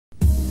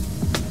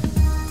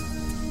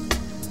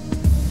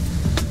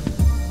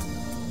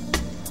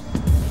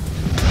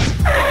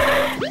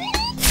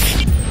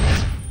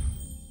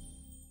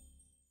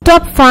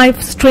Top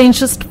 5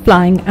 strangest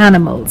flying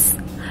animals.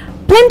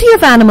 Plenty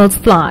of animals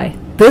fly.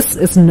 This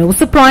is no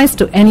surprise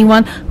to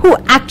anyone who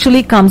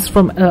actually comes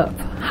from Earth.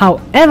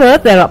 However,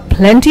 there are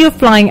plenty of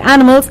flying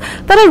animals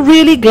that are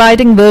really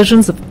gliding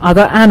versions of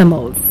other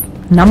animals.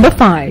 Number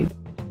 5.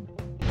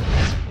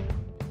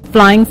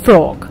 Flying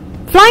frog.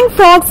 Flying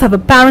frogs have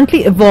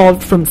apparently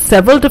evolved from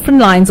several different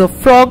lines of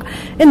frog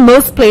in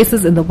most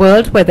places in the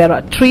world where there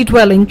are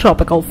tree-dwelling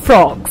tropical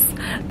frogs.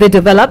 They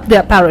developed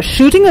their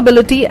parachuting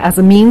ability as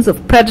a means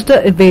of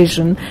predator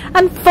evasion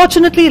and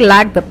fortunately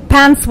lack the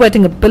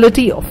pants-wetting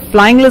ability of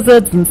flying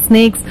lizards and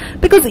snakes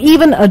because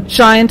even a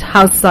giant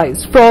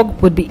house-sized frog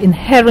would be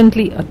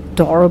inherently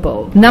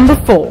adorable. Number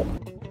 4.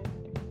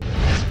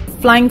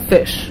 Flying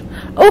fish.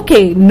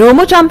 Okay, no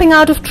more jumping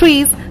out of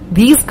trees.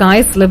 These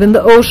guys live in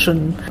the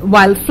ocean.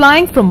 While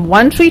flying from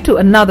one tree to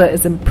another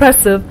is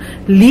impressive,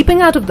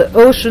 leaping out of the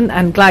ocean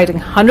and gliding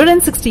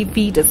 160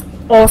 feet is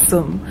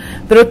awesome.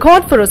 The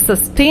record for a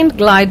sustained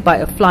glide by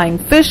a flying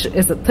fish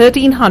is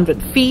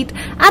 1,300 feet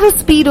at a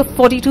speed of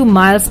 42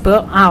 miles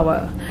per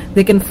hour.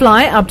 They can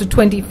fly up to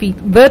 20 feet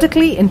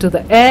vertically into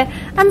the air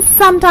and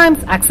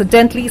sometimes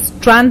accidentally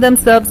strand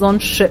themselves on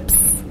ships.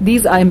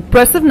 These are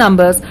impressive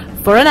numbers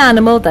for an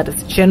animal that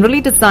is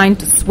generally designed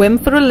to swim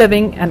for a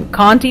living and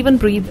can't even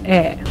breathe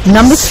air.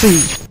 Number 3.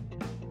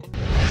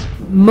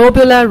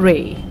 Mobula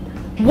ray.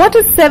 What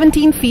is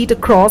 17 feet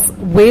across,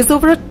 weighs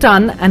over a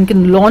ton and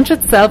can launch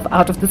itself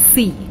out of the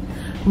sea?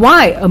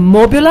 Why, a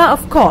mobula,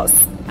 of course.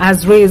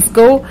 As rays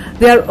go,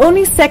 they are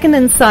only second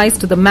in size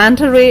to the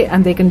manta ray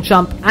and they can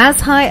jump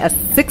as high as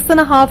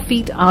 6.5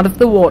 feet out of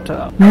the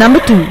water. Number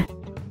 2.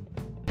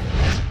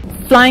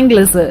 Flying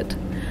lizard.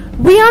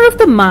 We are of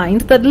the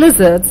mind that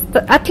lizards,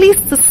 at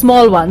least the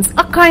small ones,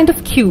 are kind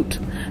of cute.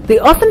 They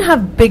often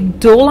have big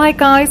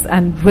doe-like eyes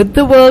and rid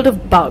the world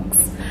of bugs.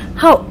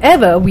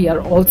 However, we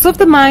are also of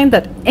the mind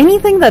that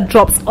anything that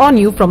drops on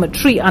you from a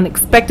tree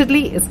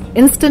unexpectedly is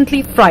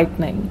instantly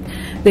frightening.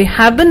 They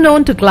have been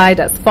known to glide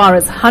as far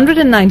as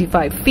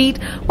 195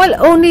 feet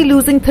while only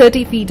losing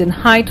 30 feet in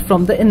height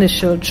from the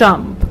initial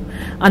jump.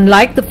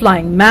 Unlike the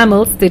flying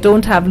mammals, they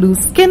don't have loose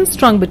skin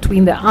strung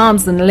between their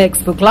arms and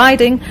legs for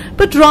gliding,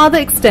 but rather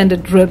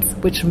extended ribs,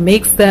 which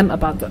makes them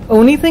about the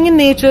only thing in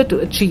nature to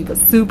achieve a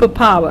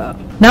superpower.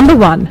 Number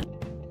 1.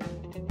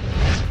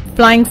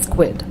 Flying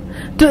squid.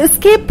 To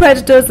escape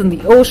predators in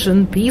the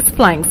ocean, these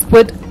flying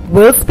squid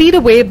will speed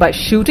away by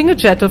shooting a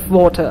jet of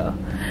water.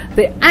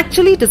 They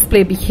actually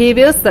display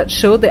behaviors that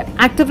show they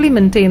actively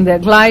maintain their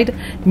glide,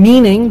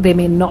 meaning they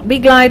may not be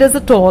gliders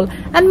at all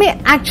and may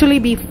actually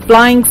be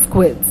flying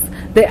squids.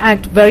 They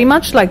act very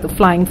much like the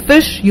flying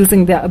fish,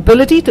 using their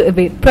ability to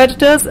evade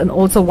predators and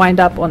also wind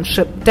up on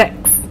ship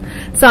decks.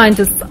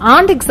 Scientists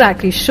aren't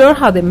exactly sure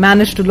how they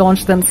manage to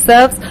launch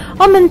themselves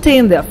or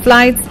maintain their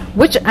flights,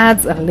 which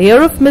adds a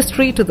layer of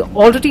mystery to the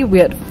already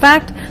weird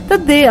fact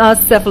that they are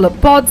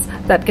cephalopods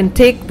that can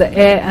take the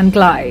air and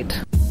glide.